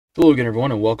Hello again,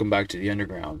 everyone, and welcome back to the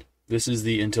Underground. This is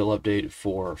the Intel update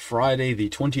for Friday, the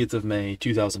 20th of May,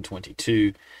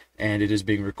 2022, and it is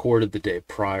being recorded the day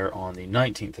prior on the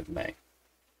 19th of May.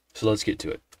 So let's get to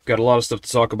it. Got a lot of stuff to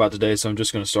talk about today, so I'm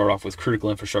just going to start off with critical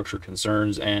infrastructure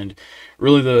concerns, and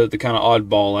really the kind of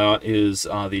oddball out is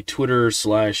the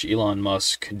Twitter/Elon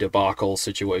Musk debacle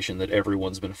situation that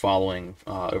everyone's been following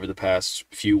over the past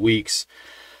few weeks.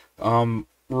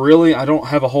 Really, I don't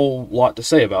have a whole lot to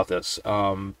say about this.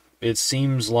 It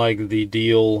seems like the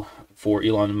deal for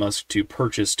Elon Musk to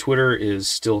purchase Twitter is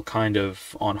still kind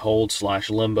of on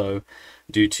hold/limbo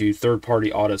due to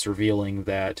third-party audits revealing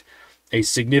that a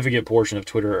significant portion of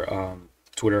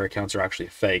Twitter accounts are actually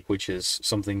fake, which is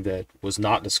something that was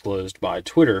not disclosed by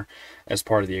Twitter as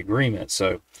part of the agreement.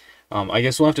 So I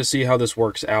guess we'll have to see how this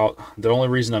works out. The only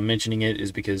reason I'm mentioning it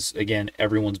is because, again,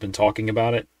 everyone's been talking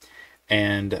about it.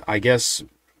 And I guess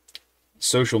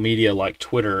social media like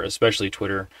Twitter, especially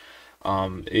Twitter,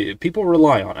 people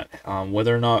rely on it.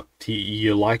 Whether or not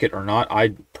you like it or not, I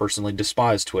personally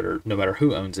despise Twitter, no matter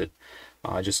who owns it.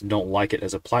 I just don't like it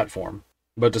as a platform.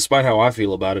 But despite how I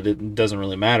feel about it, it doesn't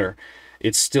really matter.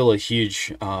 It's still a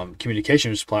huge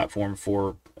communications platform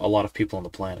for a lot of people on the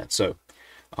planet. So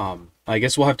I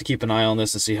guess we'll have to keep an eye on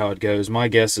this and see how it goes. My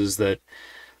guess is that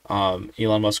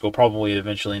Elon Musk will probably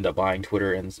eventually end up buying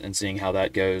Twitter and seeing how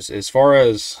that goes. As far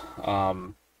as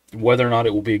whether or not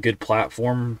it will be a good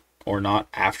platform or not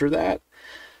after that,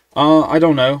 I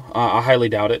don't know. I highly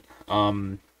doubt it.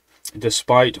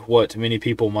 Despite what many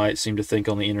people might seem to think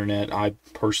on the internet, I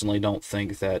personally don't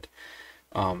think that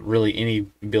really any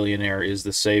billionaire is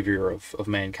the savior of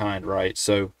mankind, right?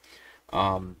 So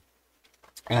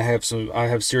I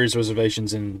have serious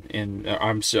reservations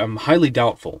I'm highly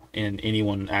doubtful in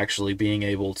anyone actually being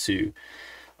able to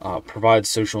provide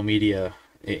social media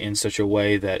in such a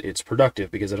way that it's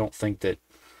productive, because I don't think that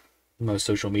most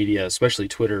social media, especially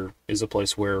Twitter, is a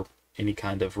place where any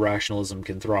kind of rationalism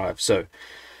can thrive. So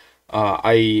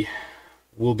I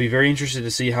will be very interested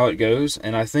to see how it goes,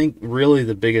 and I think really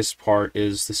the biggest part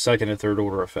is the second and third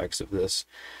order effects of this.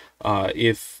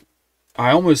 If I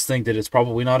almost think that it's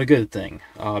probably not a good thing,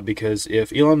 because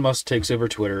if Elon Musk takes over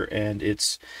Twitter and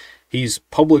he's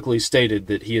publicly stated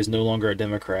that he is no longer a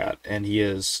Democrat and he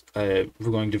is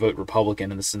going to vote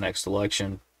Republican in this next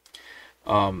election,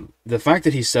 the fact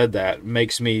that he said that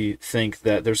makes me think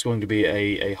that there's going to be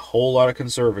a whole lot of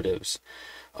conservatives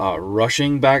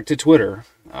rushing back to Twitter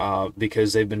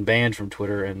because they've been banned from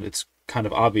Twitter, and it's kind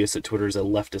of obvious that Twitter is a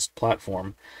leftist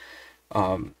platform.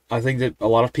 I think that a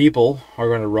lot of people are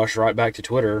going to rush right back to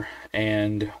Twitter,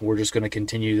 and we're just going to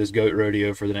continue this goat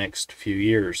rodeo for the next few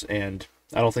years. And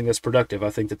I don't think that's productive. I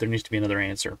think that there needs to be another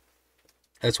answer.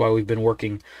 That's why we've been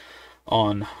working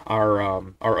on our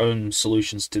own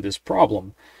solutions to this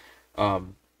problem.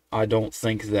 I don't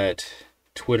think that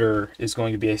Twitter is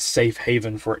going to be a safe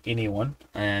haven for anyone,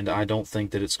 and I don't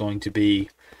think that it's going to be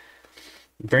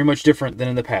very much different than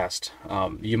in the past.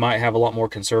 You might have a lot more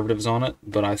conservatives on it,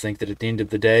 but I think that at the end of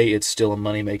the day, it's still a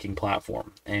money-making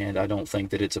platform, and I don't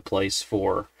think that it's a place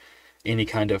for any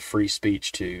kind of free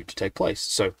speech to take place.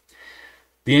 So,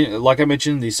 like I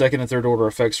mentioned, the second and third order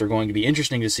effects are going to be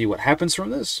interesting to see what happens from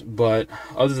this, but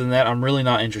other than that, I'm really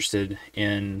not interested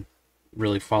in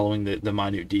really following the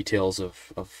minute details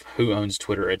of who owns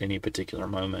Twitter at any particular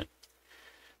moment.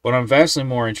 What I'm vastly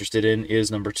more interested in is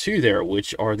number 2 there,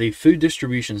 which are the food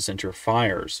distribution center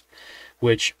fires,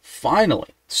 which finally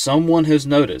someone has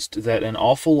noticed that an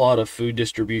awful lot of food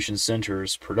distribution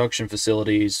centers, production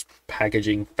facilities,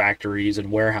 packaging factories,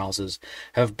 and warehouses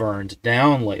have burned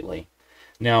down lately.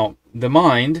 Now,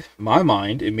 my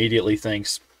mind immediately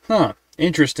thinks,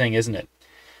 interesting, isn't it?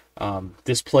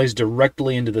 This plays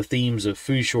directly into the themes of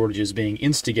food shortages being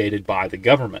instigated by the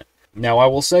government. Now, I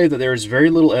will say that there is very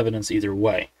little evidence either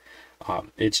way.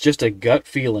 It's just a gut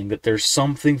feeling that there's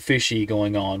something fishy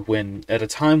going on at a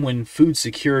time when food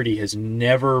security has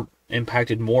never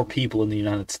impacted more people in the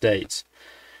United States.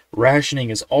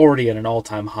 Rationing is already at an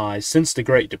all-time high since the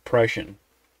Great Depression.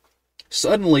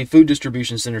 Suddenly, food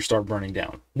distribution centers start burning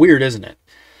down. Weird, isn't it?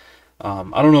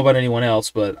 I don't know about anyone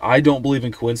else, but I don't believe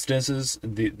in coincidences.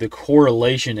 The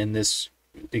correlation in this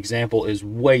example is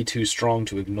way too strong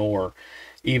to ignore,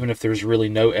 even if there's really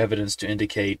no evidence to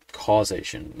indicate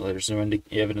causation. There's no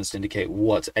evidence to indicate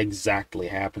what's exactly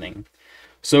happening.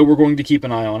 So we're going to keep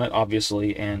an eye on it,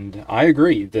 obviously, and I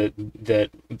agree that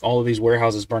all of these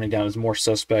warehouses burning down is more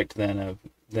suspect than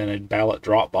a ballot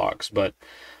drop box, but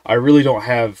I really don't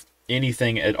have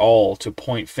anything at all to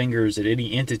point fingers at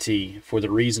any entity for the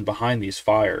reason behind these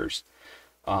fires.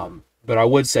 But I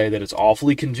would say that it's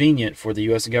awfully convenient for the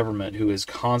U.S. government, who is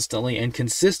constantly and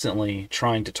consistently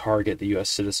trying to target the U.S.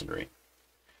 citizenry,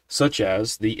 such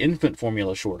as the infant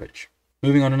formula shortage.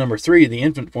 Moving on to number 3, the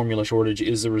infant formula shortage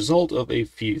is the result of a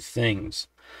few things.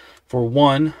 For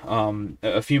one,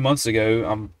 a few months ago,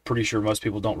 I'm pretty sure most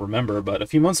people don't remember, but a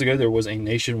few months ago there was a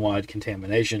nationwide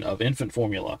contamination of infant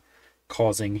formula,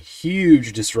 causing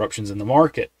huge disruptions in the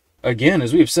market. Again,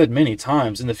 as we have said many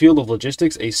times, in the field of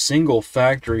logistics, a single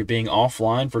factory being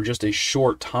offline for just a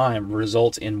short time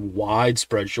results in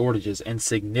widespread shortages and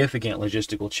significant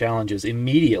logistical challenges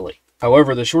immediately.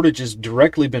 However, the shortage has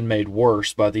directly been made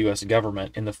worse by the U.S.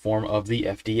 government in the form of the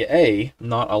FDA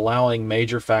not allowing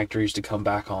major factories to come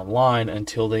back online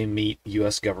until they meet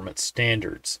U.S. government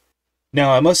standards.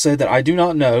 Now, I must say that I do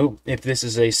not know if this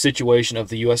is a situation of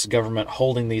the U.S. government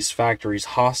holding these factories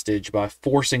hostage by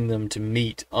forcing them to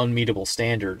meet unmeetable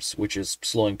standards, which is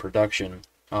slowing production,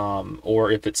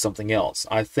 or if it's something else.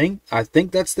 I think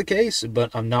that's the case, but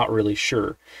I'm not really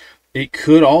sure. It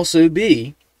could also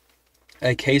be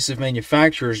a case of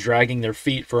manufacturers dragging their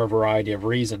feet for a variety of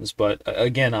reasons, but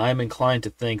again, I'm inclined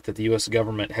to think that the U.S.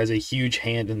 government has a huge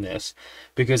hand in this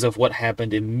because of what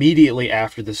happened immediately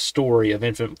after the story of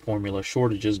infant formula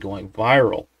shortages going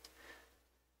viral.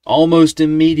 Almost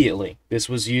immediately, this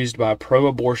was used by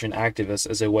pro-abortion activists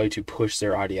as a way to push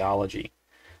their ideology.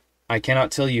 I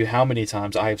cannot tell you how many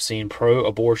times I have seen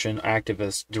pro-abortion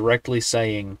activists directly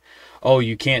saying, "Oh,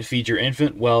 you can't feed your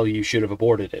infant? Well, you should have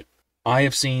aborted it." I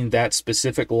have seen that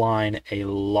specific line a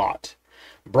lot,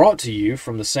 brought to you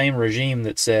from the same regime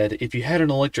that said, if you had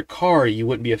an electric car, you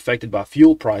wouldn't be affected by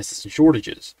fuel prices and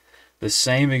shortages. The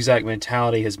same exact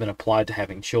mentality has been applied to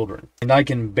having children. And I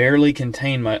can barely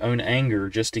contain my own anger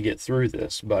just to get through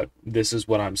this, but this is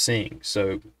what I'm seeing.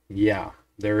 So, yeah,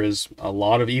 there is a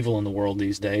lot of evil in the world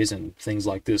these days, and things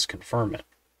like this confirm it.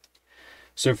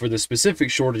 So for the specific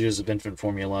shortages of infant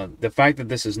formula, the fact that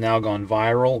this has now gone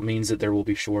viral means that there will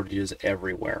be shortages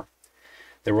everywhere.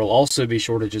 There will also be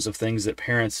shortages of things that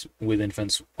parents with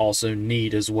infants also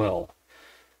need as well.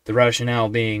 The rationale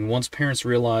being, once parents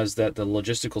realize that the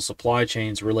logistical supply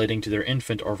chains relating to their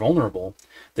infant are vulnerable,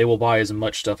 they will buy as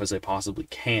much stuff as they possibly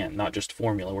can, not just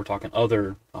formula. We're talking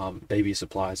other baby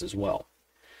supplies as well.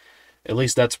 At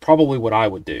least that's probably what I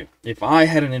would do. If I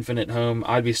had an infant at home,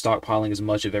 I'd be stockpiling as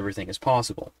much of everything as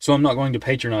possible. So I'm not going to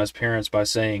patronize parents by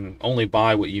saying only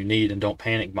buy what you need and don't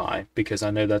panic buy, because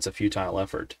I know that's a futile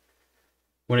effort.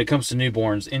 When it comes to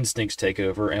newborns, instincts take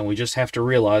over, and we just have to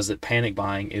realize that panic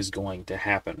buying is going to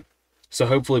happen. So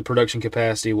hopefully production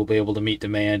capacity will be able to meet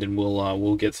demand, and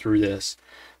we'll get through this.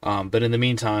 But in the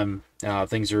meantime,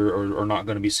 things are not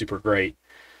going to be super great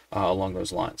along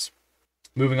those lines.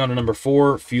 Moving on to number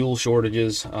 4, fuel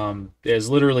shortages. As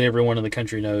literally everyone in the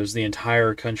country knows, the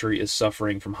entire country is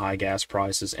suffering from high gas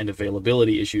prices and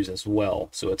availability issues as well.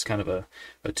 So it's kind of a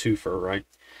twofer, right?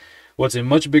 What's a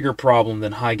much bigger problem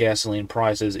than high gasoline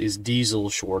prices is diesel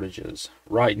shortages.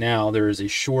 Right now, there is a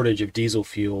shortage of diesel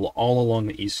fuel all along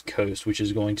the East Coast, which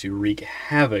is going to wreak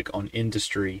havoc on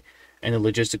industry and the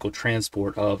logistical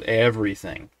transport of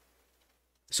everything.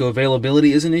 So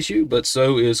availability is an issue, but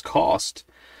so is cost.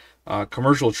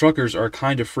 Commercial truckers are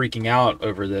kind of freaking out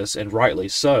over this, and rightly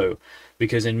so,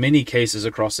 because in many cases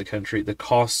across the country, the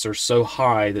costs are so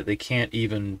high that they can't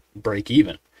even break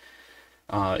even.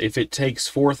 If it takes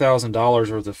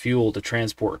 $4,000 worth of fuel to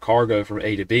transport cargo from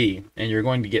A to B, and you're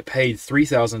going to get paid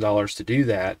 $3,000 to do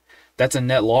that, that's a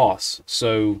net loss.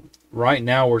 So right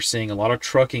now we're seeing a lot of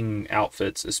trucking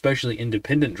outfits, especially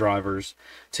independent drivers,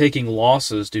 taking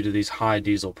losses due to these high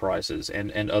diesel prices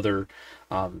and other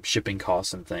shipping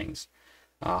costs and things.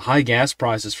 High gas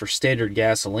prices for standard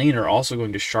gasoline are also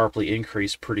going to sharply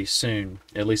increase pretty soon.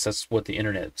 At least that's what the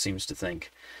internet seems to think.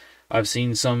 I've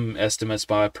seen some estimates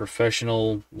by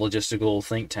professional logistical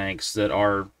think tanks that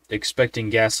are expecting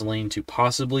gasoline to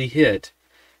possibly hit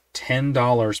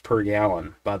 $10 per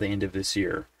gallon by the end of this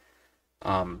year.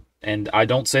 And I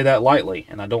don't say that lightly,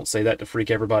 and I don't say that to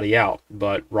freak everybody out,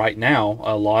 but right now,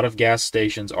 a lot of gas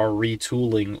stations are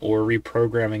retooling or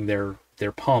reprogramming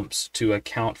their pumps to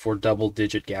account for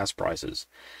double-digit gas prices.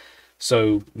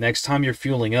 So next time you're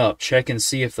fueling up, check and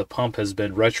see if the pump has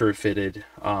been retrofitted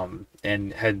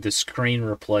and had the screen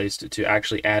replaced to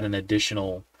actually add an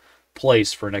additional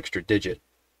place for an extra digit.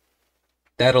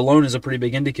 That alone is a pretty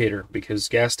big indicator, because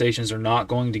gas stations are not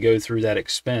going to go through that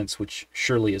expense, which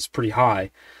surely is pretty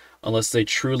high, unless they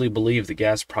truly believe the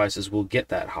gas prices will get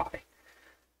that high.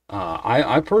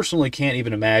 I personally can't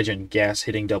even imagine gas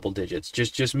hitting double digits.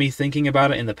 Just me thinking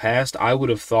about it in the past, I would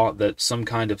have thought that some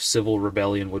kind of civil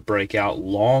rebellion would break out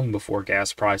long before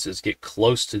gas prices get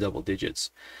close to double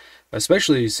digits.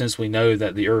 especially since we know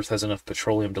that the Earth has enough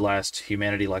petroleum to last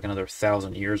humanity like another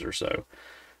 1,000 years or so.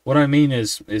 What I mean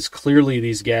is clearly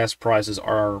these gas prices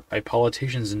are a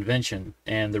politician's invention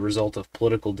and the result of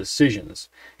political decisions.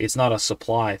 It's not a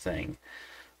supply thing.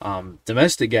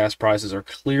 Domestic gas prices are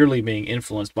clearly being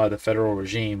influenced by the federal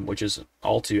regime, which is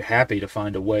all too happy to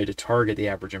find a way to target the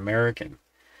average American.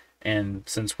 And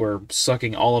since we're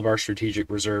sucking all of our strategic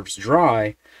reserves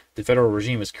dry, the federal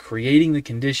regime is creating the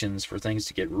conditions for things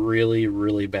to get really,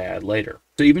 really bad later.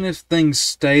 So even if things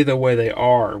stay the way they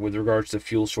are with regards to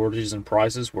fuel shortages and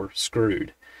prices, we're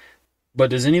screwed. But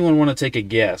does anyone want to take a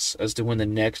guess as to when the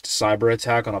next cyber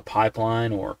attack on a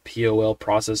pipeline or POL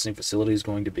processing facility is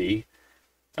going to be?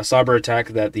 A cyber attack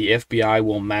that the FBI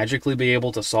will magically be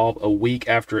able to solve a week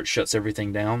after it shuts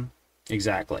everything down?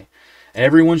 Exactly.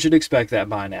 Everyone should expect that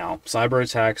by now. Cyber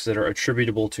attacks that are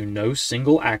attributable to no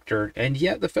single actor, and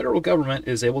yet the federal government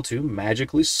is able to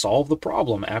magically solve the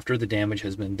problem after the damage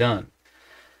has been done.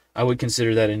 I would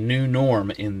consider that a new norm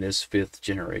in this fifth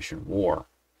generation war.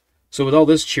 So with all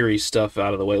this cheery stuff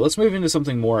out of the way, let's move into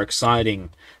something more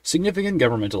exciting: significant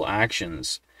governmental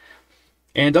actions.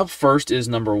 And up first is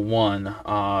number one,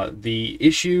 the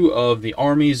issue of the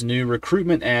Army's new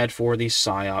recruitment ad for the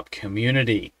PSYOP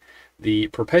community. The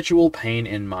perpetual pain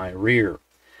in my rear.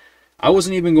 I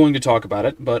wasn't even going to talk about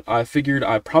it, but I figured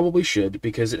I probably should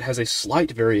because it has a slight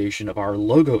variation of our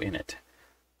logo in it.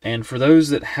 And for those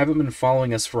that haven't been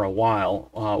following us for a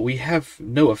while, we have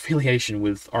no affiliation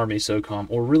with Army SOCOM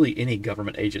or really any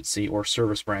government agency or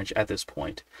service branch at this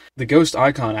point. The ghost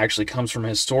icon actually comes from a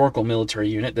historical military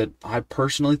unit that I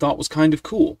personally thought was kind of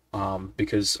cool,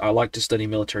 because I like to study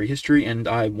military history and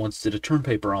I once did a term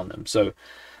paper on them. So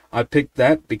I picked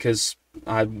that because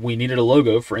we needed a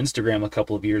logo for Instagram a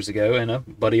couple of years ago, and a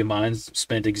buddy of mine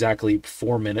spent exactly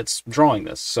 4 minutes drawing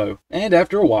this. And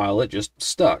after a while, it just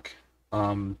stuck.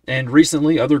 And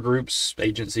recently, other groups,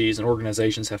 agencies, and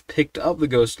organizations have picked up the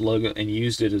Ghost logo and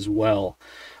used it as well,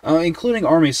 including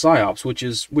Army PSYOPs,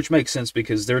 which makes sense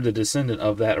because they're the descendant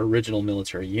of that original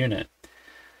military unit.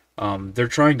 They're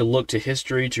trying to look to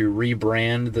history to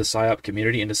rebrand the PSYOP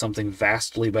community into something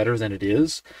vastly better than it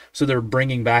is, so they're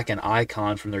bringing back an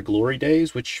icon from their glory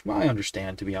days, which I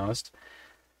understand, to be honest.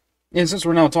 And since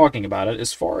we're now talking about it,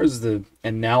 as far as the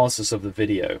analysis of the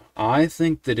video, I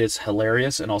think that it's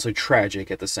hilarious and also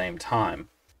tragic at the same time.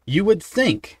 You would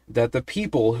think that the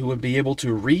people who would be able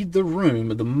to read the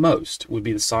room the most would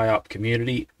be the PSYOP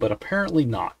community, but apparently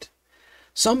not.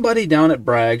 Somebody down at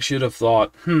Bragg should have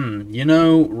thought,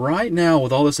 right now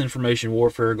with all this information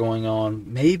warfare going on,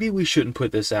 maybe we shouldn't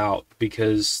put this out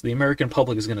because the American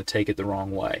public is going to take it the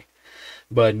wrong way.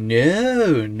 But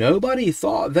no, nobody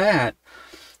thought that.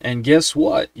 And guess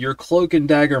what? Your cloak and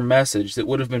dagger message that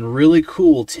would have been really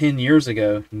cool 10 years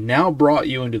ago now brought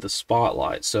you into the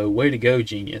spotlight. So way to go,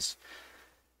 genius.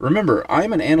 Remember,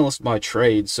 I'm an analyst by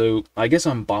trade, so I guess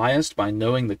I'm biased by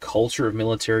knowing the culture of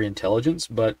military intelligence,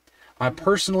 but I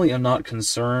personally am not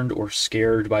concerned or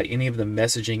scared by any of the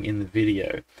messaging in the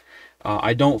video.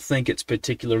 I don't think it's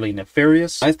particularly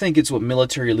nefarious. I think it's what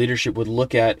military leadership would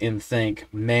look at and think,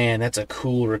 man, that's a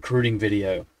cool recruiting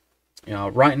video.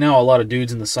 Right now, a lot of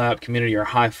dudes in the PSYOP community are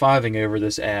high-fiving over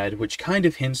this ad, which kind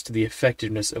of hints to the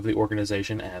effectiveness of the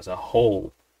organization as a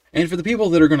whole. And for the people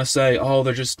that are going to say, oh,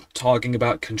 they're just talking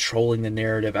about controlling the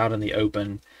narrative out in the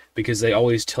open because they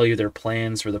always tell you their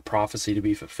plans for the prophecy to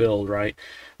be fulfilled, right?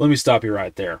 Let me stop you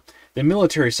right there. The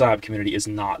military PSYOP community is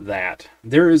not that.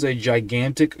 There is a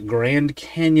gigantic Grand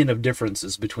Canyon of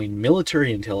differences between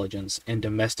military intelligence and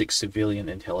domestic civilian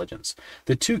intelligence.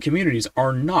 The two communities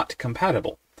are not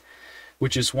compatible,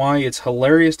 which is why it's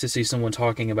hilarious to see someone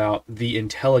talking about the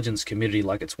intelligence community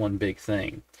like it's one big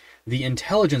thing. The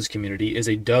intelligence community is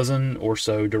a dozen or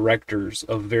so directors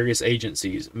of various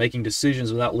agencies making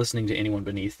decisions without listening to anyone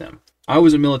beneath them. I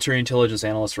was a military intelligence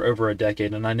analyst for over a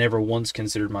decade, and I never once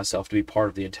considered myself to be part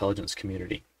of the intelligence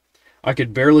community. I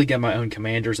could barely get my own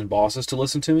commanders and bosses to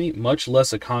listen to me, much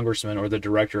less a congressman or the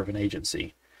director of an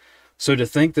agency. So to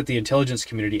think that the intelligence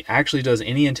community actually does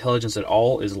any intelligence at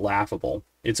all is laughable.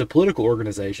 It's a political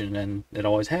organization, and it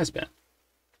always has been.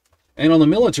 And on the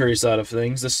military side of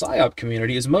things, the PSYOP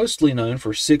community is mostly known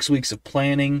for 6 weeks of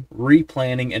planning,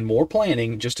 replanning, and more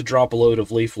planning just to drop a load of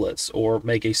leaflets or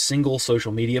make a single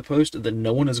social media post that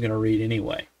no one is going to read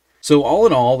anyway. So all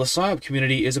in all, the PSYOP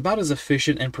community is about as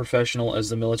efficient and professional as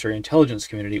the military intelligence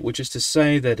community, which is to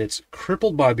say that it's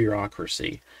crippled by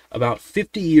bureaucracy, about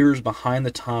 50 years behind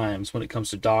the times when it comes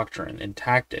to doctrine and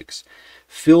tactics,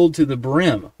 filled to the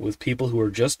brim with people who are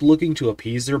just looking to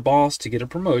appease their boss to get a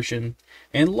promotion,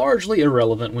 and largely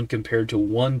irrelevant when compared to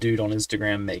one dude on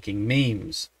Instagram making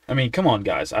memes. I mean, come on,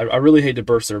 guys. I really hate to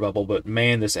burst their bubble, but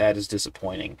man, this ad is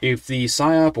disappointing. If the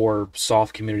PSYOP, or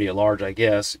soft community at large, I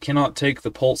guess, cannot take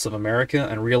the pulse of America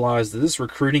and realize that this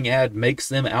recruiting ad makes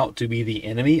them out to be the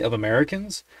enemy of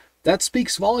Americans, that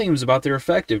speaks volumes about their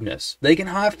effectiveness. They can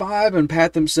high-five and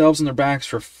pat themselves on their backs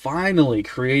for finally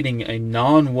creating a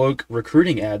non-woke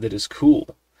recruiting ad that is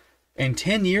cool. And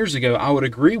 10 years ago, I would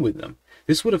agree with them.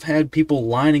 This would have had people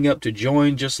lining up to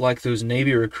join, just like those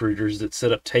Navy recruiters that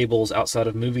set up tables outside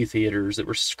of movie theaters that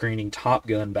were screening Top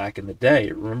Gun back in the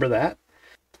day. Remember that?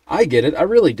 I get it, I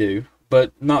really do,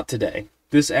 but not today.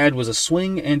 This ad was a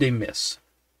swing and a miss.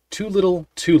 Too little,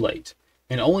 too late,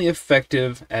 and only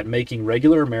effective at making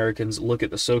regular Americans look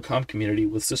at the SOCOM community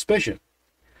with suspicion.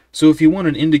 So if you want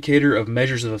an indicator of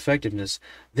measures of effectiveness,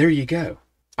 there you go.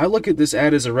 I look at this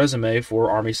ad as a resume for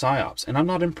Army PSYOPs, and I'm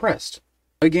not impressed.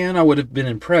 Again, I would have been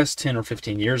impressed 10 or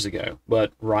 15 years ago,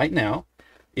 but right now,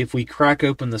 if we crack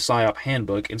open the PSYOP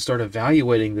handbook and start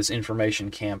evaluating this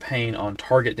information campaign on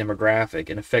target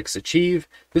demographic and effects achieved,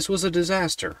 this was a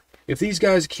disaster. If these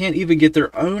guys can't even get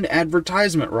their own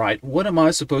advertisement right, what am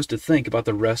I supposed to think about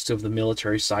the rest of the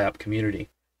military PSYOP community?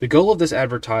 The goal of this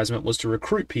advertisement was to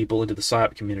recruit people into the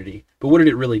PSYOP community, but what did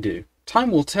it really do?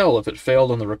 Time will tell if it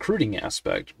failed on the recruiting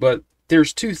aspect, but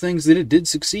there's two things that it did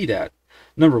succeed at.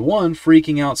 Number one,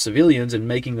 freaking out civilians and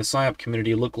making the PSYOP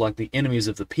community look like the enemies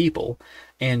of the people.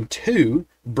 And two,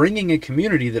 bringing a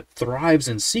community that thrives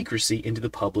in secrecy into the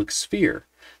public sphere.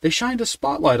 They shined a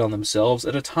spotlight on themselves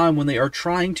at a time when they are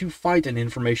trying to fight an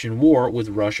information war with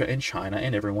Russia and China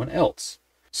and everyone else.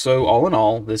 So all in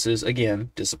all, this is,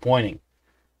 again, disappointing.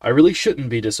 I really shouldn't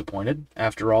be disappointed.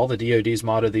 After all, the DoD's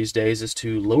motto these days is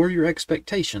to lower your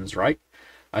expectations, right?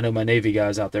 I know my Navy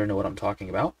guys out there know what I'm talking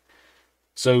about.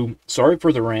 So, sorry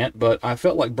for the rant, but I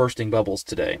felt like bursting bubbles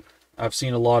today. I've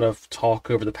seen a lot of talk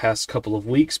over the past couple of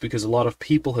weeks because a lot of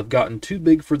people have gotten too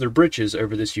big for their britches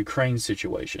over this Ukraine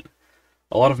situation.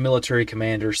 A lot of military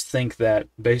commanders think that,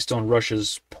 based on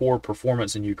Russia's poor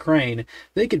performance in Ukraine,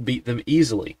 they could beat them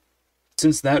easily.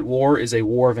 Since that war is a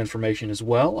war of information as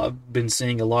well, I've been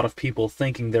seeing a lot of people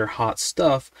thinking they're hot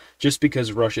stuff just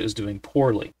because Russia is doing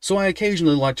poorly. So I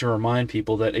occasionally like to remind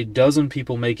people that a dozen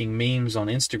people making memes on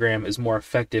Instagram is more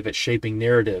effective at shaping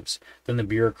narratives than the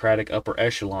bureaucratic upper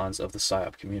echelons of the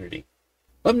PSYOP community.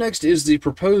 Up next is the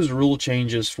proposed rule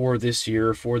changes for this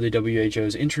year for the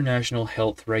WHO's international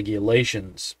health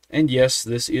regulations. And yes,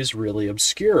 this is really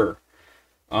obscure.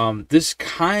 This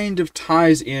kind of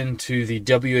ties into the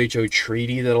WHO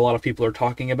treaty that a lot of people are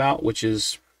talking about, which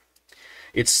is,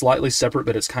 it's slightly separate,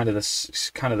 but it's kind of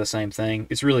the same thing.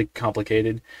 It's really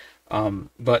complicated.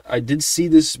 But I did see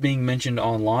this being mentioned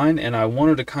online, and I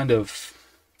wanted to kind of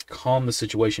calm the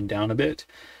situation down a bit.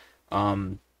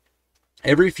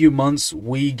 Every few months,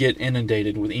 we get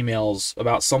inundated with emails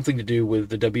about something to do with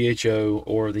the WHO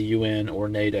or the UN or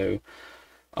NATO.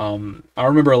 I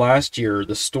remember last year,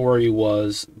 the story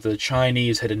was the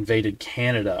Chinese had invaded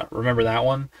Canada. Remember that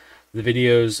one? The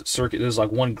videos, there's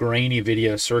like one grainy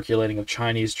video circulating of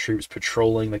Chinese troops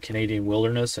patrolling the Canadian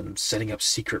wilderness and setting up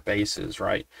secret bases,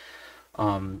 right?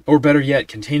 Or better yet,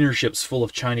 container ships full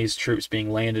of Chinese troops being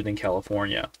landed in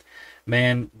California.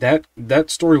 Man, that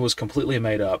story was completely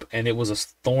made up, and it was a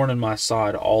thorn in my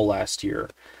side all last year.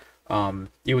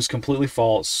 It was completely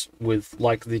false with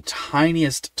like the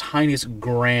tiniest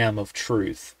gram of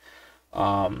truth.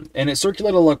 And it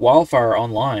circulated like wildfire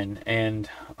online, and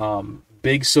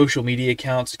big social media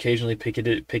accounts occasionally picked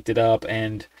it up,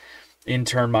 and in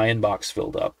turn my inbox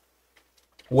filled up.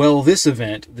 Well, this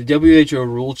event, the WHO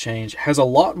rule change, has a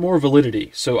lot more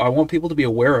validity, so I want people to be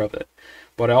aware of it.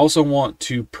 But I also want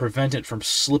to prevent it from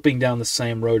slipping down the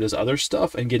same road as other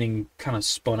stuff and getting kind of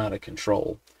spun out of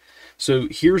control. So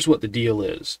here's what the deal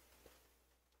is.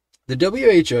 The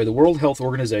WHO, the World Health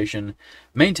Organization,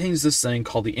 maintains this thing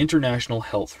called the International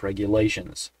Health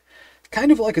Regulations.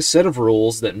 Kind of like a set of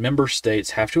rules that member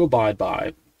states have to abide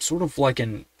by, sort of like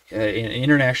an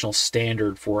international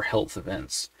standard for health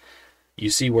events. You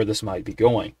see where this might be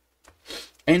going.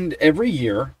 And every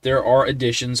year, there are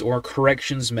additions or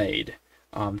corrections made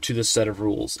to this set of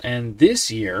rules. And this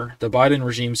year, the Biden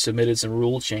regime submitted some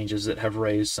rule changes that have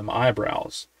raised some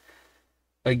eyebrows.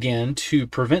 Again, to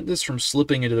prevent this from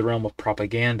slipping into the realm of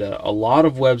propaganda, a lot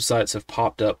of websites have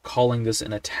popped up calling this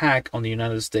an attack on the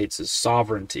United States'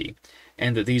 sovereignty,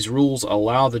 and that these rules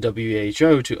allow the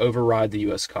WHO to override the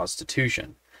U.S.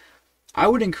 Constitution. I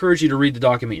would encourage you to read the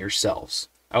document yourselves.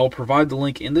 I will provide the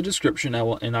link in the description,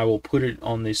 and I will put it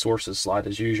on the sources slide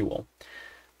as usual.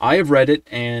 I have read it,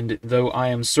 and though I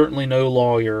am certainly no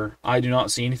lawyer, I do not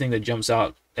see anything that jumps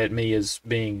out at me as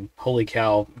being, holy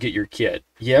cow, get your kit.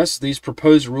 Yes, these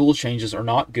proposed rule changes are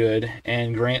not good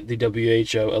and grant the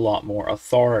WHO a lot more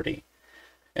authority.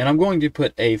 And I'm going to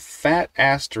put a fat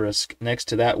asterisk next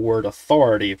to that word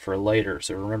authority for later,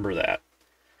 so remember that.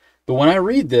 But when I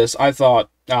read this, I thought,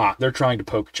 they're trying to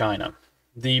poke China.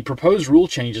 The proposed rule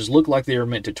changes look like they are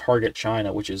meant to target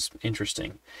China, which is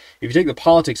interesting. If you take the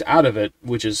politics out of it,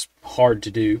 which is hard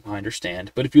to do, I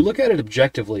understand, but if you look at it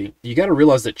objectively, you got to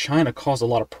realize that China caused a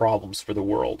lot of problems for the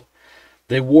world.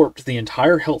 They warped the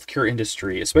entire healthcare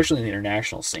industry, especially in the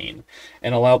international scene,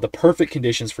 and allowed the perfect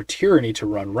conditions for tyranny to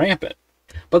run rampant.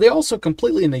 But they also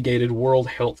completely negated world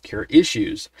healthcare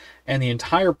issues and the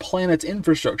entire planet's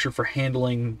infrastructure for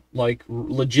handling, like,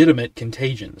 legitimate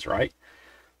contagions, right?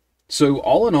 So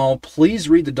all in all, please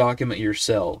read the document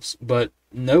yourselves, but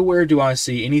nowhere do I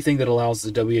see anything that allows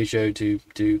the WHO to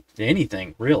do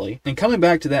anything, really. And coming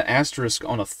back to that asterisk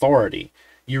on authority,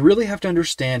 you really have to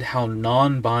understand how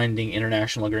non-binding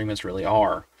international agreements really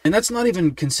are. And that's not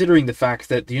even considering the fact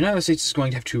that the United States is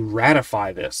going to have to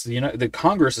ratify this. The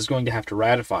Congress is going to have to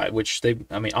ratify it, which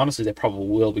honestly, they probably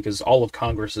will, because all of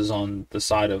Congress is on the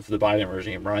side of the Biden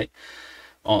regime, right?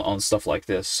 On stuff like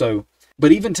this. So,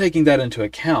 but even taking that into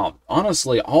account,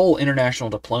 honestly, all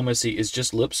international diplomacy is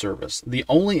just lip service. The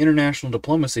only international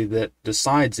diplomacy that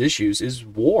decides issues is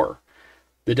war.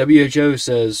 The WHO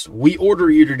says, we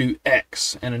order you to do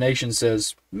X, and a nation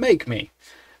says, make me.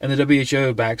 And the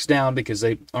WHO backs down because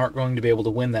they aren't going to be able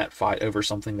to win that fight over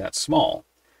something that small.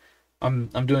 I'm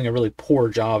doing a really poor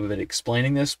job of it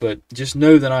explaining this, but just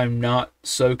know that I'm not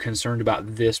so concerned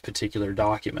about this particular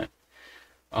document.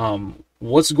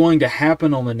 What's going to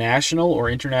happen on the national or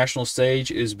international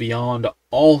stage is beyond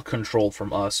all control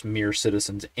from us mere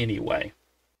citizens anyway.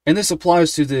 And this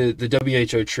applies to the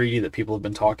WHO treaty that people have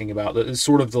been talking about. That is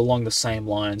sort of along the same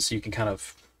lines, so you can kind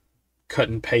of cut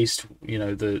and paste,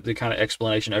 the kind of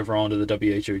explanation over onto the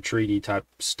WHO treaty type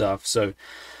stuff. So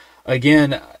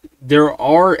again, there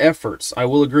are efforts, I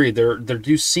will agree, there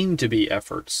do seem to be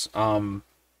efforts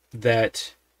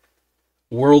that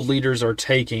world leaders are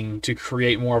taking to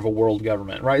create more of a world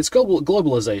government, right? It's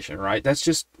globalization, right? It's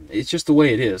just the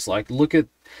way it is. Like, look at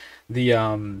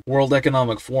the World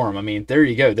Economic Forum. I mean, there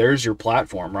you go. There's your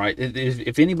platform, right?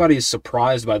 If anybody is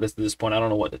surprised by this at this point, I don't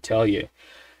know what to tell you.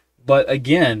 But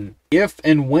again, if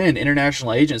and when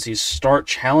international agencies start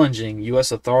challenging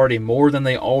U.S. authority more than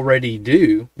they already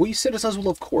do, we citizens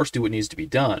will of course do what needs to be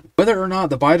done. Whether or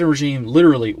not the Biden regime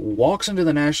literally walks into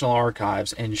the National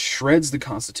Archives and shreds the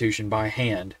Constitution by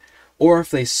hand, or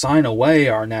if they sign away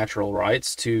our natural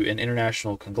rights to an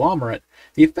international conglomerate,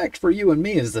 the effect for you and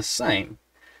me is the same.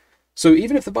 So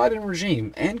even if the Biden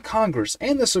regime and Congress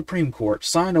and the Supreme Court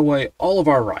sign away all of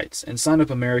our rights and sign up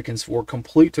Americans for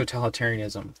complete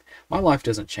totalitarianism, my life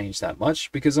doesn't change that much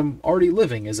because I'm already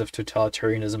living as if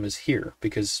totalitarianism is here,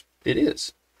 because it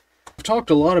is. I've talked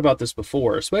a lot about this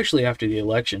before, especially after the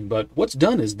election, but what's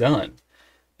done is done.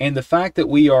 And the fact that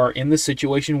we are in the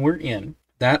situation we're in,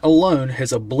 that alone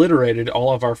has obliterated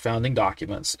all of our founding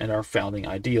documents and our founding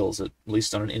ideals, at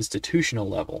least on an institutional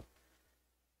level.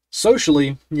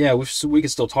 Socially, yeah, we can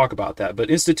still talk about that, but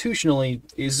institutionally,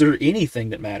 is there anything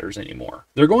that matters anymore?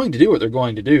 They're going to do what they're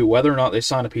going to do, whether or not they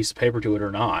sign a piece of paper to it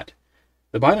or not.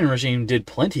 The Biden regime did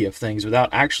plenty of things without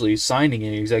actually signing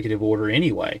any executive order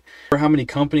anyway. How many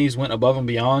companies went above and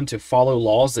beyond to follow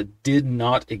laws that did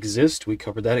not exist? We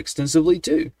covered that extensively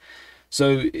too.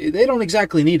 So they don't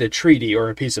exactly need a treaty or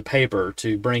a piece of paper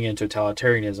to bring in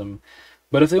totalitarianism,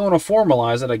 but if they want to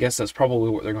formalize it, I guess that's probably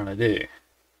what they're going to do.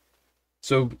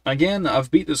 So again,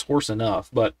 I've beat this horse enough,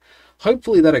 but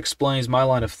hopefully that explains my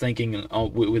line of thinking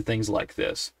with things like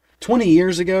this. 20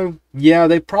 years ago, yeah,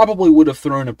 they probably would have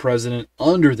thrown a president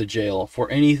under the jail for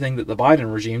anything that the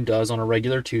Biden regime does on a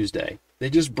regular Tuesday. They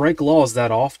just break laws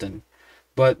that often.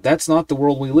 But that's not the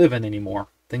world we live in anymore.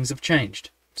 Things have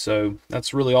changed. So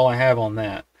that's really all I have on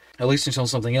that. At least until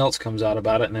something else comes out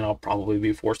about it, and then I'll probably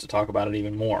be forced to talk about it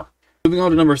even more. Moving on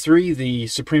to number 3, the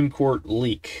Supreme Court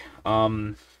leak.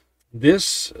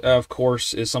 This, of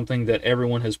course, is something that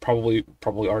everyone has probably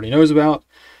already knows about.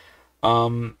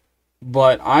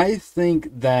 But I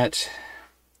think that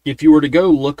if you were to go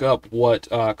look up what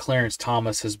Clarence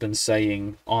Thomas has been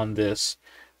saying on this,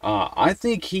 I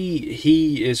think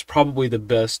he is probably the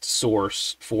best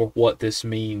source for what this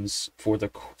means for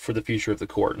the future of the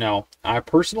court. Now, I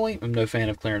personally am no fan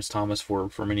of Clarence Thomas for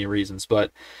many reasons,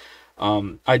 but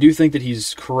I do think that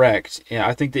he's correct.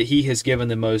 I think that he has given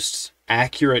the most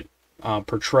accurate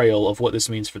portrayal of what this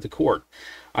means for the court.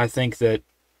 I think that,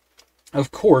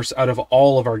 of course, out of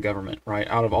all of our government, right,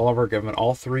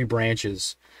 all 3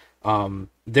 branches,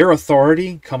 their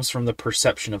authority comes from the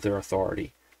perception of their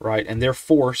authority. right? And their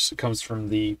force comes from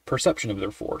the perception of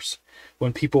their force.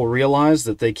 When people realize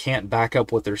that they can't back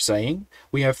up what they're saying,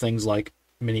 we have things like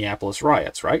Minneapolis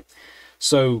riots, right?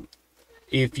 So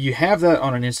if you have that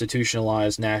on an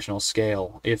institutionalized national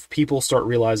scale, if people start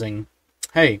realizing,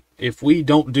 hey, if we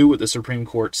don't do what the Supreme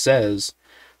Court says,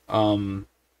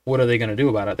 what are they going to do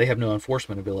about it? They have no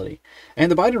enforcement ability.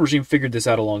 And the Biden regime figured this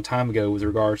out a long time ago with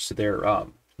regards to their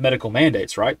medical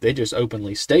mandates, right? They just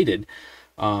openly stated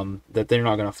that they're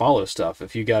not going to follow stuff.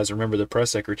 If you guys remember the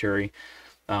press secretary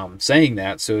saying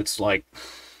that, so it's like,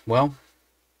 well,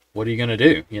 what are you going to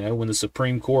do? You know, when the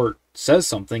Supreme Court says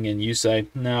something and you say,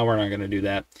 no, we're not going to do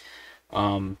that,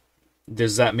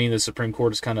 does that mean the Supreme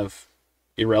Court is kind of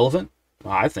irrelevant?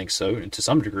 Well, I think so, to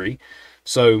some degree.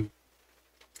 So,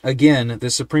 again, the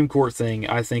Supreme Court thing,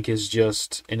 I think, is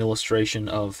just an illustration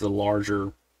of the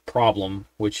larger problem,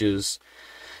 which is,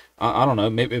 I don't know,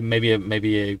 maybe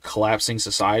a collapsing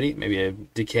society, maybe a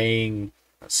decaying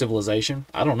civilization.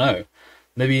 I don't know.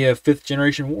 Maybe a fifth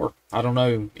generation war. I don't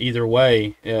know. Either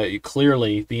way,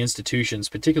 clearly the institutions,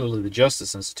 particularly the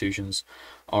justice institutions,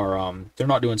 are they're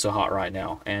not doing so hot right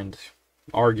now, and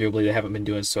arguably they haven't been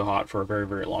doing so hot for a very,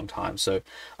 very long time. So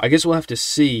I guess we'll have to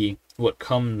see what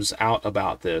comes out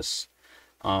about this.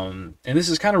 And this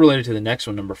is kind of related to the next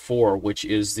one, number 4, which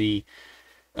is the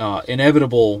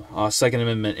inevitable Second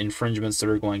Amendment infringements that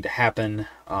are going to happen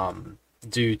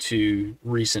due to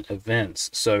recent events.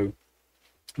 So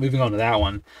moving on to that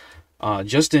one,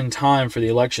 just in time for the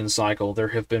election cycle, there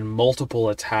have been multiple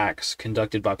attacks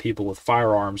conducted by people with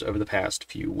firearms over the past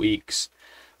few weeks.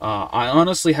 I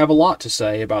honestly have a lot to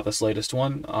say about this latest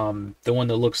one, the one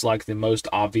that looks like the most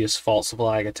obvious false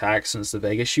flag attack since the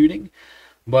Vegas shooting,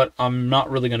 but I'm not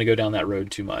really going to go down that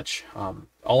road too much.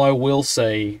 All I will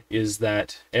say is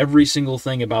that every single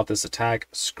thing about this attack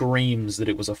screams that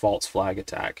it was a false flag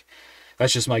attack.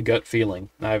 That's just my gut feeling.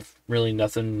 I've really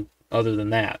nothing other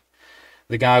than that.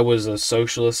 The guy was a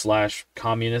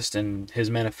socialist/communist, and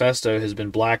his manifesto has been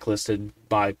blacklisted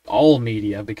by all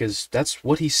media because that's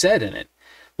what he said in it,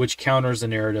 which counters the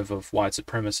narrative of white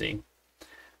supremacy.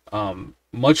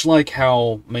 Much like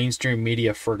how mainstream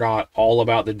media forgot all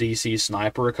about the DC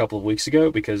sniper a couple of weeks ago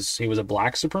because he was a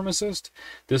black supremacist,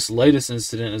 this latest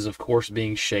incident is of course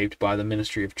being shaped by the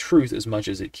Ministry of Truth as much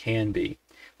as it can be,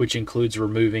 which includes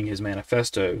removing his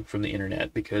manifesto from the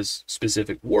internet because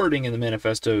specific wording in the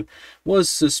manifesto was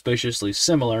suspiciously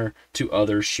similar to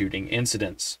other shooting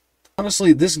incidents.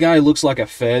 Honestly, this guy looks like a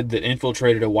Fed that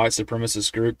infiltrated a white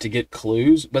supremacist group to get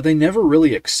clues, but they never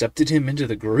really accepted him into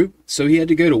the group, so he had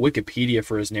to go to Wikipedia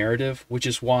for his narrative, which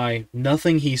is why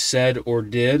nothing he said or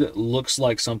did looks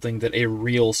like something that a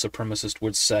real supremacist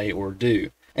would say or do.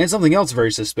 And something else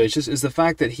very suspicious is the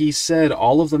fact that he said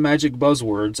all of the magic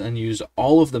buzzwords and used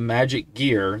all of the magic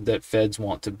gear that feds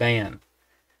want to ban.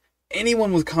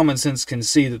 Anyone with common sense can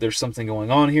see that there's something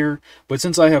going on here, but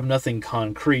since I have nothing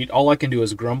concrete, all I can do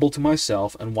is grumble to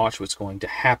myself and watch what's going to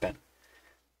happen.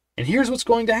 And here's what's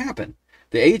going to happen.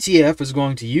 The ATF is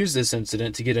going to use this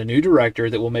incident to get a new director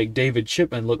that will make David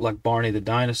Chipman look like Barney the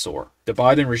dinosaur. The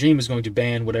Biden regime is going to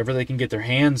ban whatever they can get their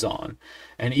hands on,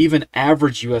 and even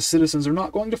average U.S. citizens are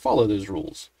not going to follow those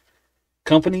rules.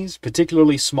 Companies,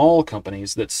 particularly small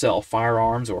companies that sell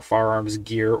firearms or firearms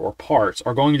gear or parts,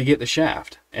 are going to get the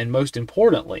shaft. And most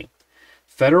importantly,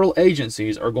 federal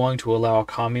agencies are going to allow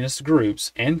communist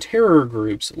groups and terror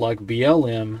groups like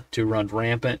BLM to run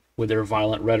rampant with their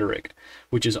violent rhetoric,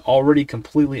 which is already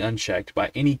completely unchecked by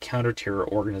any counter-terror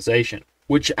organization,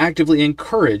 which actively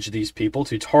encourage these people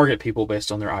to target people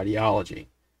based on their ideology.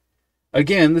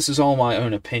 Again, this is all my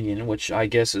own opinion, which I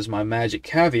guess is my magic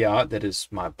caveat that is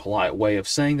my polite way of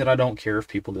saying that I don't care if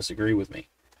people disagree with me.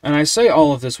 And I say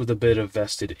all of this with a bit of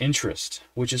vested interest,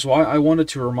 which is why I wanted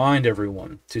to remind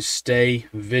everyone to stay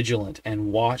vigilant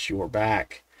and watch your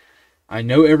back. I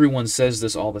know everyone says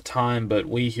this all the time, but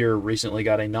we here recently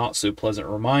got a not so pleasant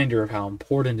reminder of how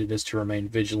important it is to remain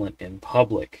vigilant in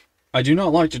public. I do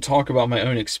not like to talk about my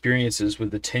own experiences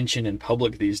with the tension in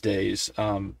public these days,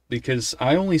 because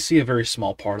I only see a very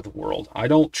small part of the world. I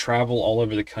don't travel all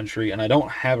over the country, and I don't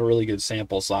have a really good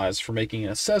sample size for making an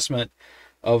assessment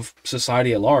of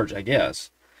society at large, I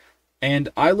guess. And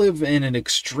I live in an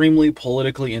extremely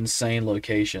politically insane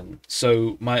location,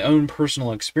 so my own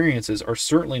personal experiences are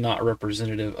certainly not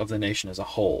representative of the nation as a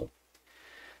whole.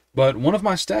 But one of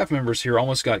my staff members here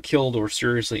almost got killed or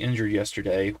seriously injured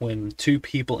yesterday when 2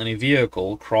 people in a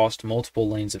vehicle crossed multiple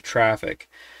lanes of traffic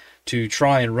to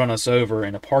try and run us over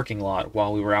in a parking lot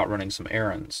while we were out running some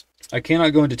errands. I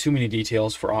cannot go into too many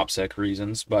details for OPSEC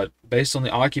reasons, but based on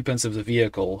the occupants of the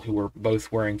vehicle, who were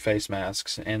both wearing face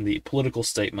masks, and the political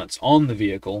statements on the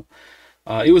vehicle,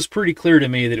 It was pretty clear to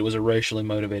me that it was a racially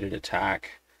motivated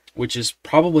attack, which is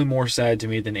probably more sad to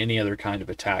me than any other kind of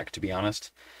attack, to be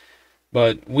honest.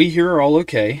 But we here are all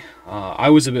okay. I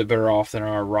was a bit better off than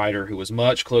our writer, who was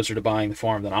much closer to buying the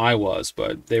farm than I was,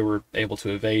 but they were able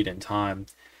to evade in time.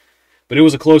 But it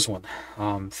was a close one.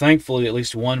 Thankfully, at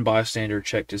least one bystander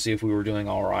checked to see if we were doing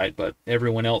all right, but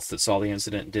everyone else that saw the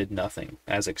incident did nothing,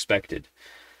 as expected.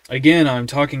 Again, I'm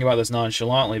talking about this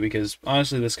nonchalantly because,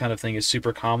 honestly, this kind of thing is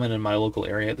super common in my local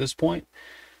area at this point.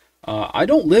 I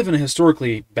don't live in a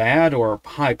historically bad or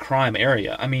high crime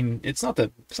area. I mean, it's not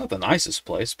the nicest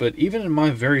place, but even in my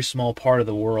very small part of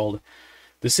the world,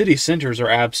 the city centers are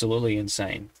absolutely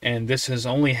insane, and this has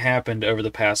only happened over the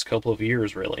past couple of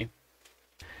years, really.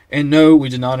 And no, we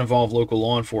did not involve local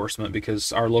law enforcement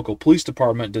because our local police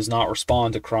department does not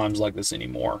respond to crimes like this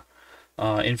anymore.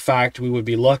 In fact, we would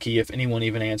be lucky if anyone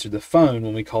even answered the phone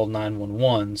when we called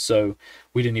 911, so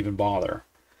we didn't even bother.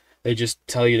 They just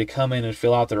tell you to come in and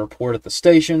fill out the report at the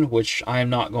station, which I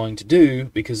am not going to do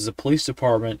because the police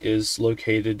department is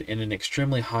located in an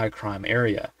extremely high crime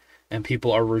area, and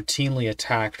people are routinely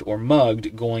attacked or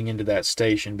mugged going into that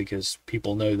station because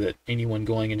people know that anyone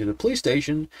going into the police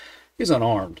station is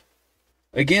unarmed.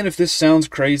 Again, if this sounds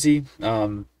crazy,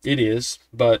 it is,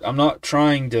 but I'm not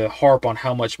trying to harp on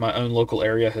how much my own local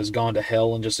area has gone to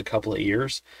hell in just a couple of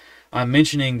years. I'm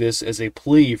mentioning this as a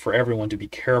plea for everyone to be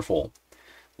careful.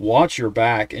 Watch your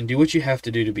back and do what you have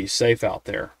to do to be safe out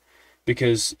there.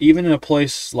 Because even in a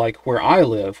place like where I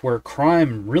live, where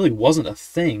crime really wasn't a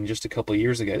thing just a couple of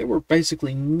years ago, there were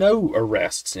basically no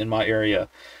arrests in my area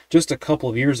just a couple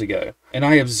of years ago. And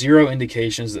I have zero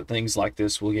indications that things like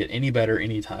this will get any better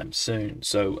anytime soon.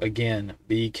 So again,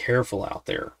 be careful out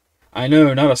there. I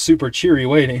know, not a super cheery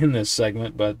way to end this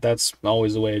segment, but that's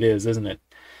always the way it is, isn't it?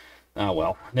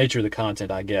 Well, nature of the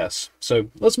content, I guess. So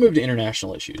let's move to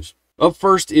international issues. Up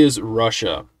first is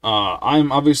Russia.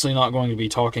 I'm obviously not going to be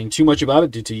talking too much about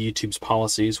it due to YouTube's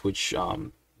policies, which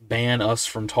ban us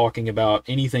from talking about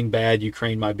anything bad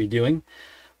Ukraine might be doing.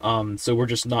 So we're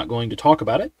just not going to talk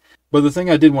about it. But the thing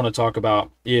I did want to talk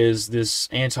about is this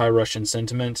anti-Russian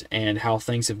sentiment and how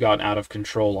things have gotten out of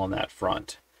control on that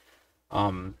front.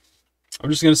 I'm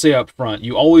just going to say up front,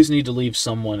 you always need to leave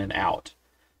someone an out.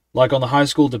 Like on the high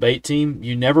school debate team,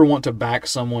 you never want to back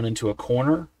someone into a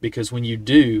corner because when you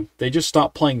do, they just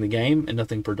stop playing the game and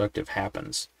nothing productive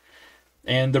happens.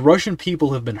 And the Russian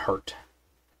people have been hurt.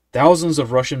 Thousands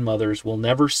of Russian mothers will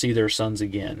never see their sons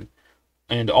again,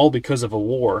 and all because of a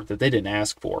war that they didn't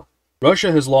ask for.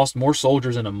 Russia has lost more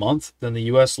soldiers in a month than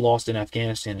the US lost in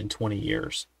Afghanistan in 20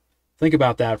 years. Think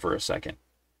about that for a second.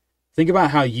 Think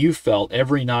about how you felt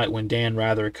every night when Dan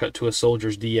Rather cut to a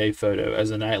soldier's DA photo as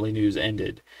the nightly news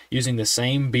ended, using the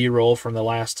same B-roll from the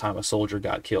last time a soldier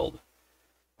got killed.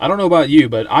 I don't know about you,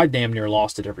 but I damn near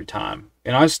lost it every time.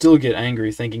 And I still get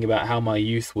angry thinking about how my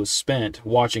youth was spent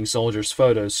watching soldiers'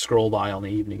 photos scroll by on the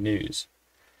evening news.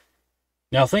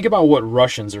 Now think about what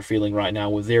Russians are feeling right now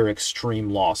with their extreme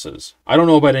losses. I don't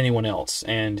know about anyone else,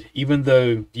 and even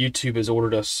though YouTube has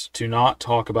ordered us to not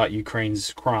talk about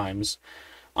Ukraine's crimes,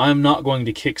 I'm not going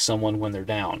to kick someone when they're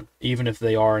down, even if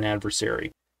they are an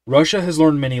adversary. Russia has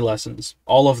learned many lessons,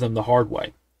 all of them the hard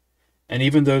way. And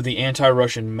even though the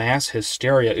anti-Russian mass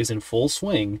hysteria is in full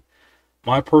swing,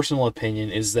 my personal opinion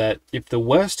is that if the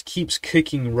West keeps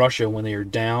kicking Russia when they are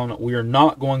down, we are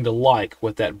not going to like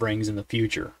what that brings in the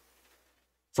future.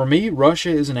 For me, Russia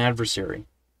is an adversary,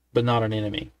 but not an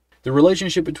enemy. The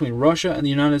relationship between Russia and the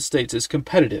United States is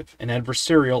competitive and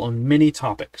adversarial on many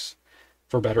topics,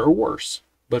 for better or worse.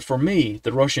 But for me,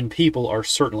 the Russian people are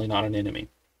certainly not an enemy.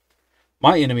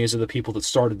 My enemies are the people that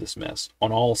started this mess,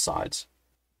 on all sides.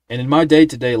 And in my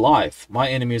day-to-day life, my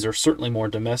enemies are certainly more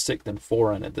domestic than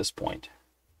foreign at this point.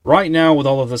 Right now, with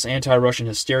all of this anti-Russian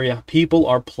hysteria, people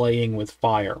are playing with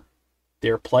fire.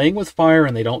 They're playing with fire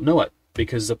and they don't know it,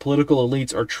 because the political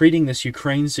elites are treating this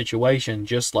Ukraine situation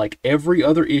just like every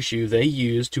other issue they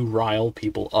use to rile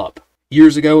people up.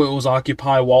 Years ago, it was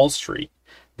Occupy Wall Street.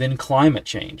 Then climate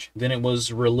change. Then it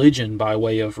was religion by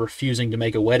way of refusing to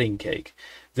make a wedding cake.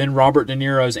 Then Robert De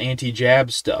Niro's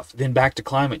anti-jab stuff. Then back to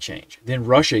climate change. Then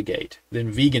Russiagate.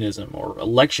 Then veganism or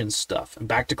election stuff. And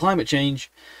back to climate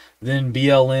change. Then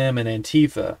BLM and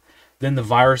Antifa. Then the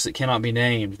virus that cannot be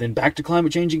named. Then back to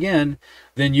climate change again.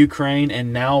 Then Ukraine,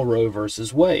 and now Roe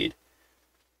versus Wade.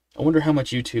 I wonder how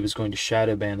much YouTube is going to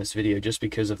shadow ban this video just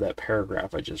because of that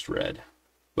paragraph I just read.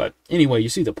 But anyway, you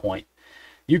see the point.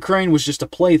 Ukraine was just a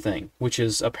plaything, which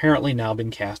has apparently now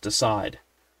been cast aside.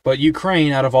 But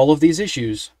Ukraine, out of all of these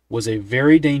issues, was a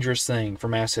very dangerous thing for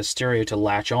mass hysteria to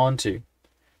latch on to.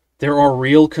 There are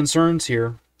real concerns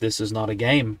here. This is not a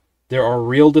game. There are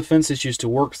real defense issues to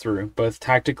work through, both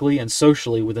tactically and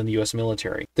socially within the U.S.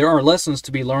 military. There are lessons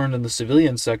to be learned in the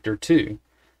civilian sector too,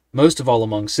 most of all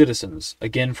among citizens,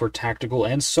 again for tactical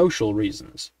and social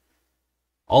reasons.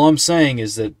 All I'm saying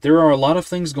is that there are a lot of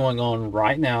things going on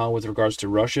right now with regards to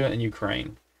Russia and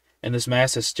Ukraine, and this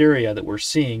mass hysteria that we're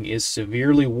seeing is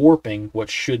severely warping what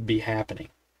should be happening.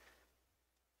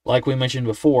 Like we mentioned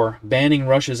before, banning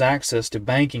Russia's access to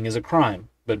banking is a crime,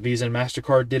 but Visa and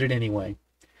MasterCard did it anyway.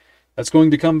 That's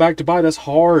going to come back to bite us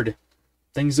hard.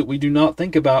 Things that we do not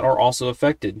think about are also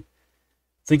affected.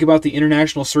 Think about the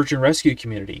international search and rescue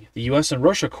community. The US and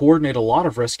Russia coordinate a lot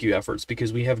of rescue efforts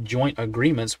because we have joint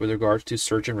agreements with regards to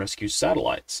search and rescue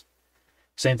satellites.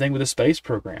 Same thing with the space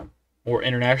program, or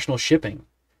international shipping,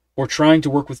 or trying to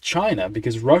work with China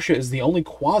because Russia is the only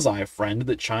quasi-friend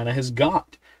that China has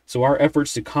got. So our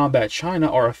efforts to combat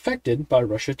China are affected by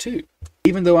Russia too.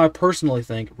 Even though I personally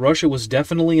think Russia was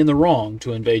definitely in the wrong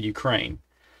to invade Ukraine,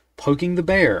 poking the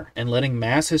bear and letting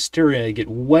mass hysteria get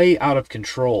way out of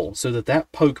control so that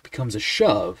that poke becomes a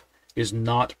shove is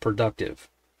not productive.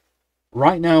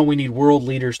 Right now we need world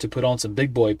leaders to put on some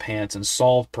big boy pants and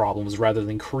solve problems rather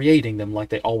than creating them like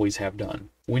they always have done.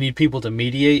 We need people to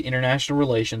mediate international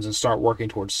relations and start working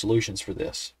towards solutions for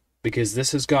this, because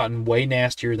this has gotten way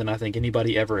nastier than I think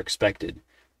anybody ever expected.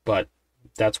 But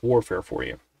that's warfare for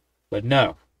you. But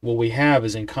no, what we have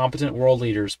is incompetent world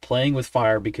leaders playing with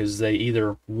fire because they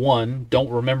either, one, don't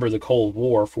remember the Cold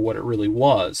War for what it really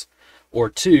was, or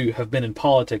two, have been in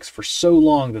politics for so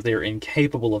long that they are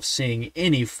incapable of seeing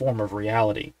any form of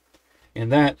reality.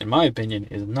 And that, in my opinion,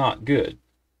 is not good.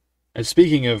 And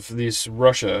speaking of this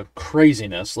Russia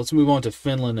craziness, let's move on to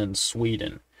Finland and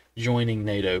Sweden joining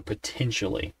NATO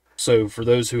potentially. So for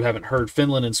those who haven't heard,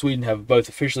 Finland and Sweden have both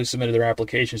officially submitted their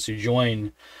applications to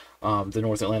join the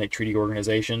North Atlantic Treaty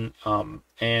Organization,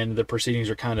 and the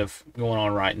proceedings are kind of going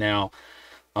on right now.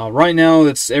 Right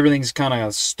now, everything's kind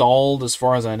of stalled as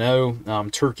far as I know.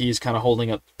 Turkey is kind of holding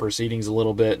up proceedings a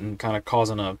little bit and kind of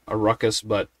causing a ruckus,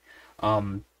 but a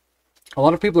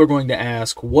lot of people are going to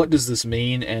ask, what does this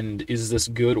mean, and is this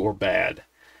good or bad?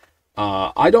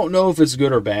 I don't know if it's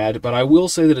good or bad, but I will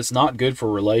say that it's not good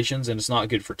for relations and it's not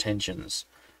good for tensions.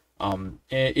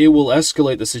 It will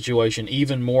escalate the situation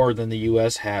even more than the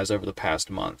U.S. has over the past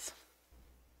month.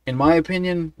 In my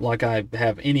opinion, like I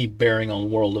have any bearing on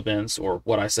world events or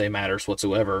what I say matters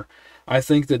whatsoever, I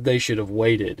think that they should have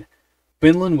waited.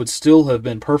 Finland would still have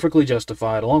been perfectly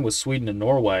justified, along with Sweden and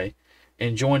Norway,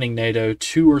 in joining NATO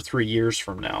 2 or 3 years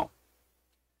from now.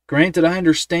 Granted, I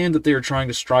understand that they are trying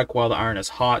to strike while the iron is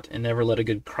hot and never let a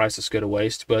good crisis go to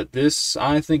waste, but this,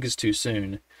 I think, is too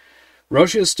soon.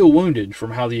 Russia is still wounded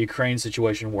from how the Ukraine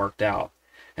situation worked out,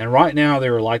 and right now they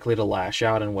are likely to lash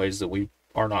out in ways that we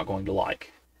are not going to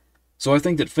like. So I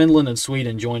think that Finland and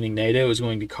Sweden joining NATO is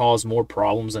going to cause more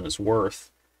problems than it's worth.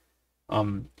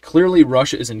 Clearly,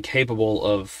 Russia is incapable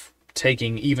of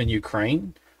taking even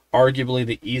Ukraine, arguably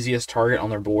the easiest target on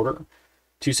their border.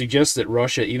 To suggest that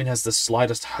Russia even has the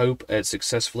slightest hope at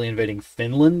successfully invading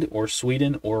Finland or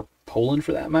Sweden or Poland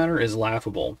for that matter is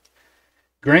laughable.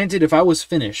 Granted, if I was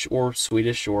Finnish or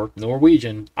Swedish or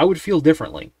Norwegian, I would feel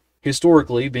differently.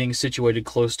 Historically, being situated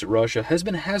close to Russia has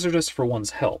been hazardous for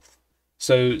one's health.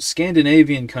 So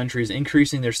Scandinavian countries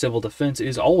increasing their civil defense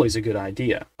is always a good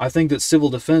idea. I think that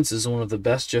civil defense is one of the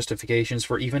best justifications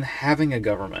for even having a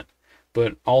government,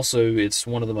 but also it's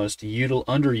one of the most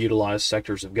underutilized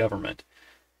sectors of government.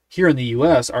 Here in the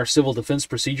US, our civil defense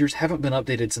procedures haven't been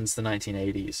updated since the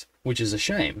 1980s, which is a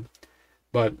shame.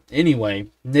 But anyway,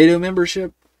 NATO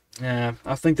membership,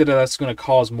 I think that that's going to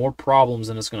cause more problems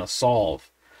than it's going to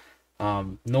solve.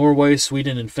 Norway,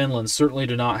 Sweden, and Finland certainly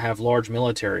do not have large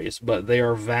militaries, but they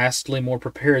are vastly more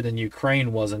prepared than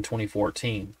Ukraine was in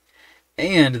 2014.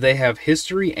 And they have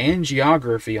history and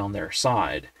geography on their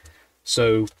side.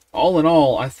 So, all in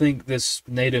all, I think this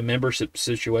NATO membership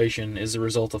situation is the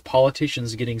result of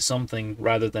politicians getting something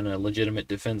rather than a legitimate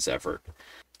defense effort.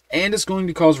 And it's going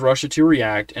to cause Russia to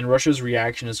react, and Russia's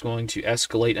reaction is going to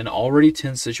escalate an already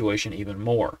tense situation even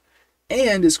more.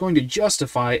 And it's going to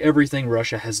justify everything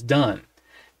Russia has done.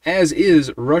 As is,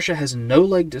 Russia has no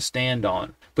leg to stand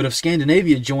on. But if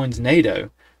Scandinavia joins NATO,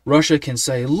 Russia can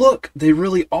say, look, they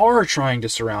really are trying to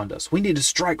surround us. We need to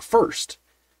strike first.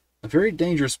 A very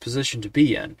dangerous position to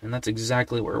be in, and that's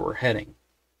exactly where we're heading.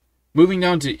 Moving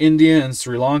down to India and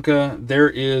Sri Lanka, there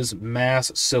is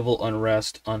mass civil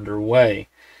unrest underway.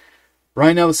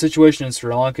 Right now, the situation in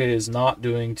Sri Lanka is not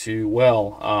doing too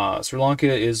well. Sri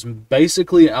Lanka is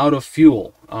basically out of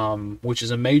fuel, which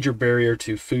is a major barrier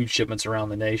to food shipments around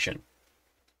the nation.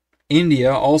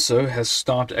 India also has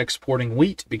stopped exporting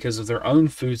wheat because of their own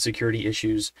food security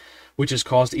issues, which has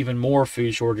caused even more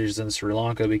food shortages in Sri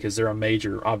Lanka because they're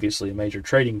obviously a major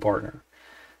trading partner.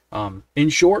 In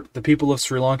short, the people of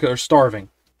Sri Lanka are starving,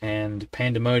 and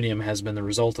pandemonium has been the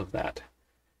result of that.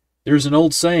 There's an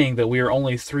old saying that we are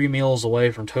only 3 meals away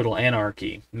from total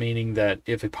anarchy, meaning that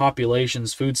if a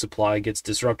population's food supply gets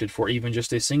disrupted for even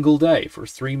just a single day, for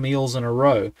 3 meals in a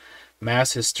row,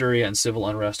 mass hysteria and civil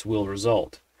unrest will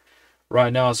result.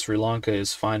 Right now, Sri Lanka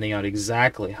is finding out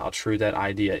exactly how true that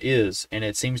idea is, and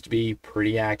it seems to be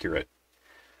pretty accurate.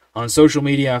 On social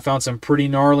media, I found some pretty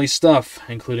gnarly stuff,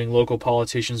 including local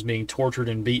politicians being tortured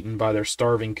and beaten by their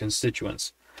starving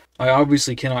constituents. I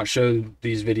obviously cannot show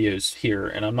these videos here,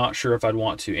 and I'm not sure if I'd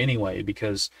want to anyway,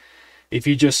 because if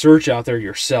you just search out there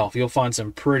yourself, you'll find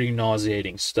some pretty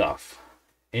nauseating stuff.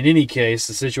 In any case,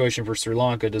 the situation for Sri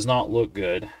Lanka does not look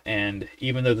good, and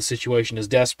even though the situation is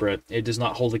desperate, it does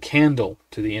not hold a candle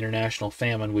to the international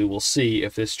famine we will see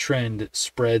if this trend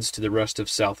spreads to the rest of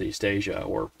Southeast Asia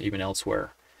or even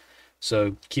elsewhere.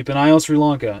 So keep an eye on Sri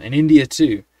Lanka and India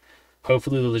too.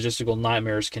 Hopefully the logistical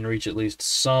nightmares can reach at least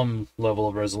some level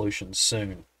of resolution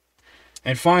soon.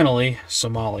 And finally,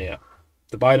 Somalia.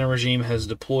 The Biden regime has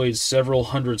deployed several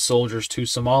hundred soldiers to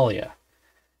Somalia.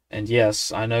 And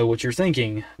yes, I know what you're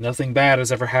thinking. Nothing bad has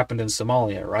ever happened in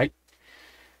Somalia, right?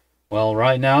 Well,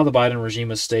 right now, the Biden regime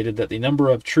has stated that the number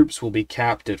of troops will be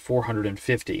capped at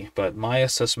 450, but my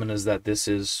assessment is that this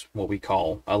is what we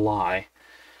call a lie.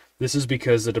 This is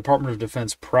because the Department of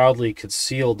Defense proudly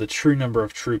concealed the true number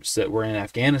of troops that were in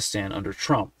Afghanistan under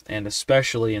Trump, and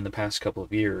especially in the past couple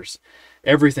of years.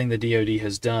 Everything the DoD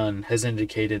has done has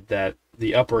indicated that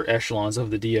the upper echelons of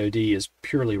the DoD is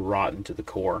purely rotten to the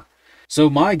core. So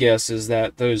my guess is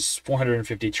that those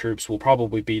 450 troops will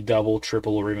probably be double,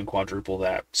 triple, or even quadruple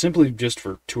that, simply just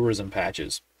for tourism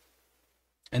patches.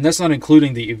 And that's not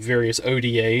including the various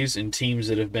ODAs and teams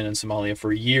that have been in Somalia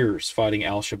for years fighting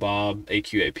Al-Shabaab,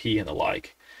 AQAP, and the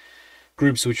like.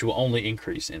 Groups which will only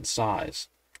increase in size.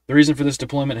 The reason for this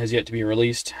deployment has yet to be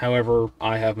released. However,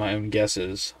 I have my own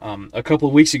guesses. A couple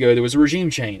of weeks ago, there was a regime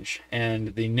change,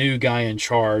 and the new guy in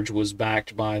charge was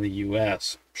backed by the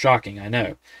U.S. Shocking, I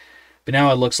know. But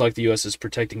now it looks like the U.S. is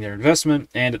protecting their investment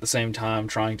and at the same time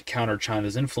trying to counter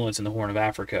China's influence in the Horn of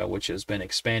Africa, which has been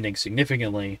expanding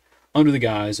significantly under the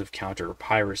guise of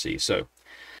counter-piracy. So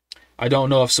I don't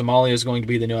know if Somalia is going to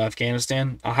be the new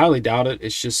Afghanistan. I highly doubt it.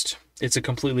 It's a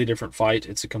completely different fight.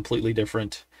 It's a completely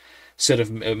different set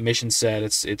of mission set.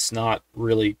 It's not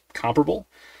really comparable.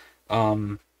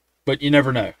 But you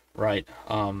never know, right?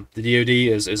 The DoD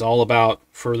is all about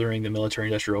furthering the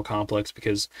military-industrial complex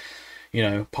because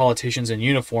politicians in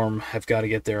uniform have got to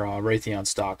get their Raytheon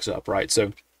stocks up, right?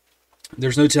 So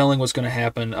there's no telling what's going to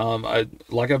happen.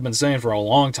 Like I've been saying for a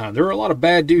long time, there are a lot of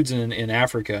bad dudes in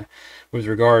Africa with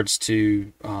regards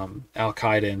to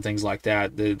Al-Qaeda and things like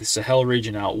that. The Sahel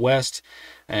region out west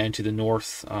and to the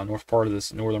north part of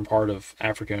this northern part of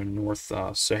Africa and North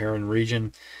Saharan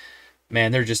region,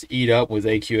 man, they're just eat up with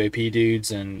AQAP dudes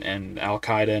and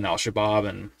Al-Qaeda and Al-Shabaab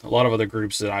and a lot of other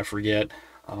groups that I forget.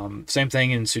 Same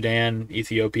thing in Sudan,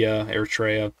 Ethiopia,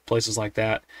 Eritrea, places like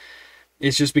that.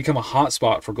 It's just become a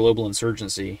hotspot for global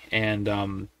insurgency. And,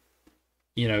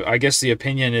 I guess the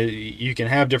opinion is, you can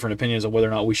have different opinions on whether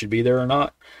or not we should be there or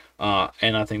not.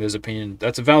 And I think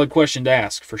that's a valid question to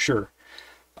ask for sure.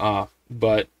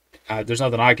 But there's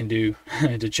nothing I can do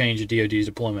to change a DoD's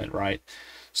deployment, right?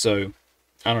 So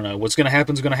I don't know. What's going to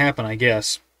happen is going to happen, I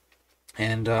guess.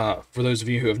 And for those of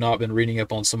you who have not been reading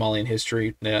up on Somalian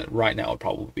history, right now would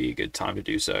probably be a good time to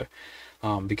do so,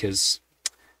 because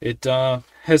it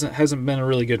hasn't been a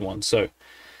really good one. So,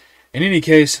 in any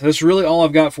case, that's really all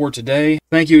I've got for today.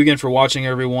 Thank you again for watching,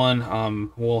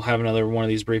 everyone. We'll have another one of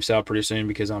these briefs out pretty soon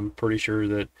because I'm pretty sure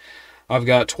that I've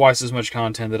got twice as much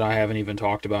content that I haven't even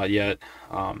talked about yet.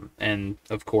 And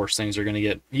of course, things are going to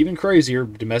get even crazier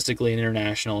domestically and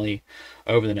internationally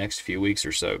over the next few weeks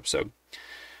or so. So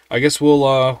I guess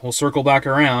we'll circle back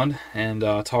around and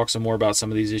talk some more about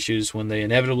some of these issues when they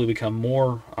inevitably become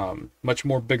much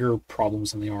more bigger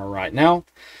problems than they are right now.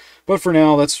 But for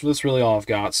now, that's really all I've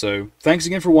got. So thanks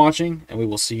again for watching, and we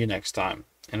will see you next time.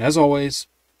 And as always,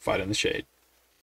 fight in the shade.